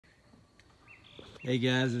Hey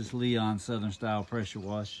guys, it's Leon, Southern Style Pressure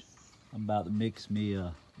Wash. I'm about to mix me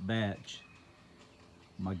a batch.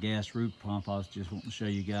 My gas roof pump, I was just wanting to show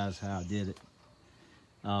you guys how I did it.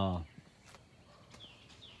 My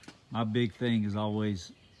big thing is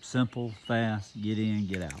always simple, fast, get in,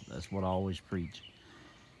 get out. That's what I always preach.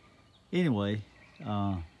 Anyway,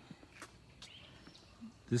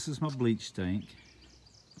 this is my bleach tank.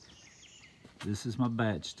 This is my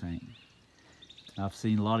batch tank. I've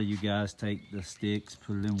seen a lot of you guys take the sticks,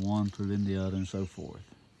 put it in one, put it in the other, and so forth.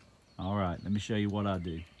 All right, let me show you what I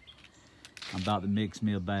do. I'm about to mix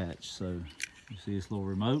me a batch. So you see this little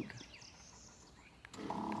remote?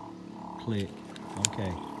 Click,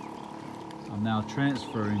 okay. I'm now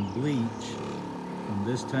transferring bleach from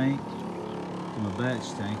this tank to my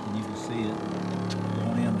batch tank, and you can see it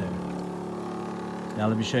going in there. Now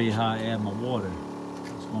let me show you how I add my water.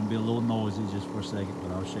 It's gonna be a little noisy just for a second,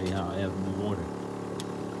 but I'll show you how I add my water.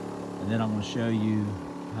 And then I'm going to show you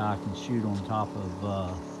how I can shoot on top of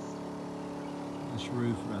this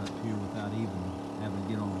roof right up here without even having to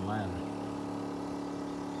get on a ladder.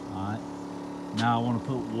 Alright, now I want to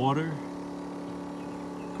put water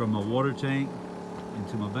from my water tank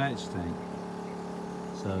into my batch tank.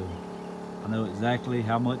 So I know exactly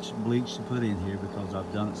how much bleach to put in here because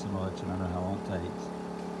I've done it so much and I know how long it takes.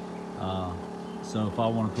 So if I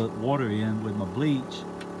want to put water in with my bleach,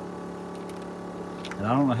 and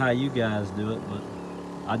I don't know how you guys do it, but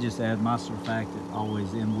I just add my surfactant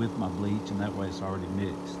always in with my bleach, and that way it's already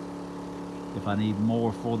mixed. If I need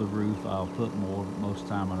more for the roof, I'll put more, but most of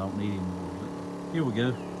the time I don't need any more. But here we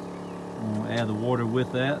go. I'm gonna add the water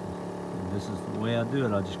with that, and this is the way I do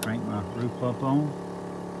it. I just crank my roof pump on.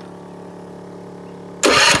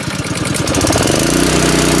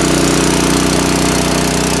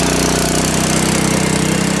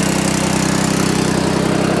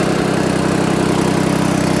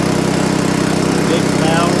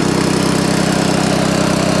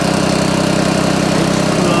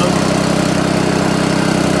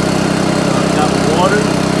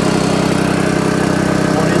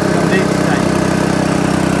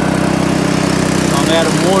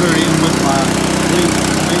 Adding water in with my bleach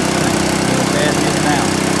tank. Just adding it now.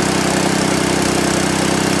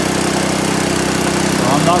 So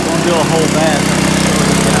I'm not going to do a whole batch. I'm going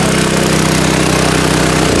to show you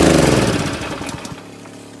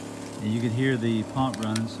guys. And you can hear the pump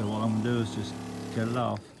running, so what I'm going to do is just cut it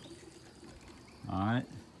off. Alright.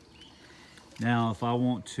 Now if I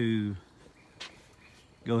want to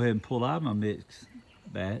go ahead and pull out my mix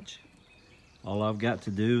batch, all I've got to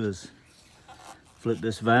do is flip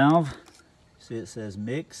this valve. See, it says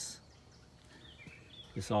mix.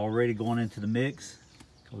 It's already going into the mix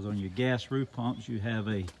because on your gas roof pumps you have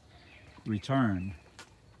a return.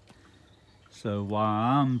 So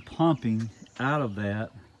while I'm pumping out of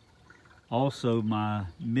that, also my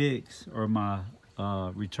mix or my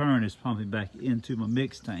return is pumping back into my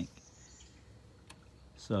mix tank.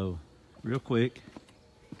 So real quick,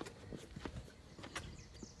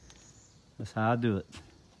 that's how I do it.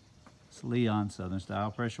 It's Leon, Southern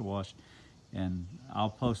Style Pressure Wash, and I'll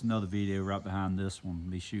post another video right behind this one,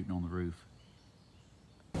 me shooting on the roof.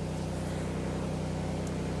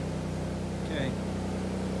 Okay,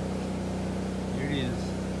 here it is.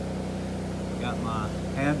 Got my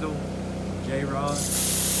handle, J-rod, and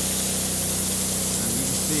you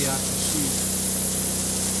can see I can shoot.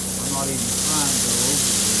 I'm not even trying to go over the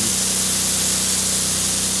roof.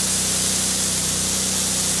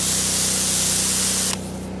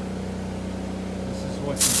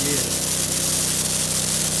 What you get.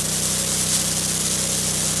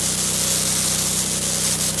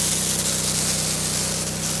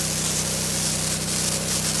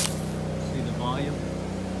 See the volume?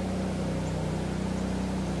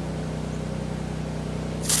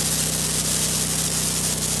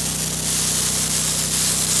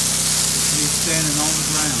 It's me standing on the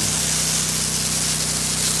ground.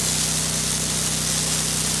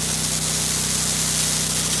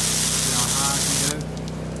 See how high I can go?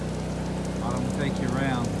 I'm going to take you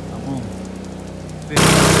around. I'm going to fit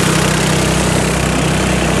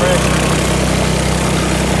pressure.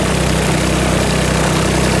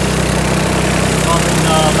 Pumping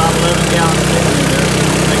about 11 gallons of water in there, so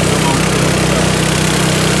it'll take so long to fill it up.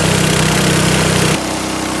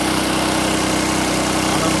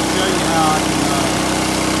 I'm going to show you how I can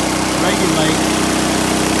regulate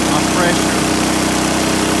my pressure,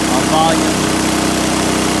 my volume.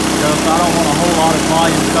 So if I don't want a whole lot of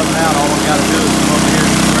volume coming out, all I've got to do is come over here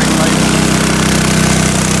and regulate it.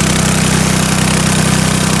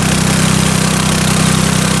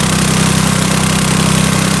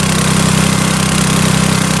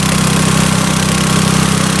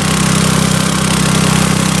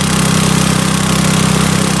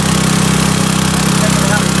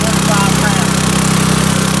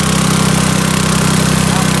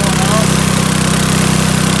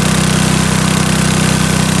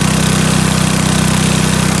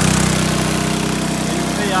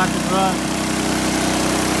 can run,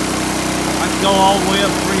 I can go all the way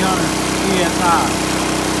up 300 PSI.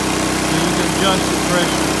 So you can adjust your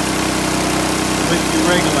pressure with your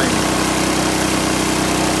regulator.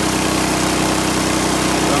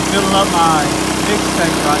 So I'm filling up my mix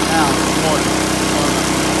tank right now with water.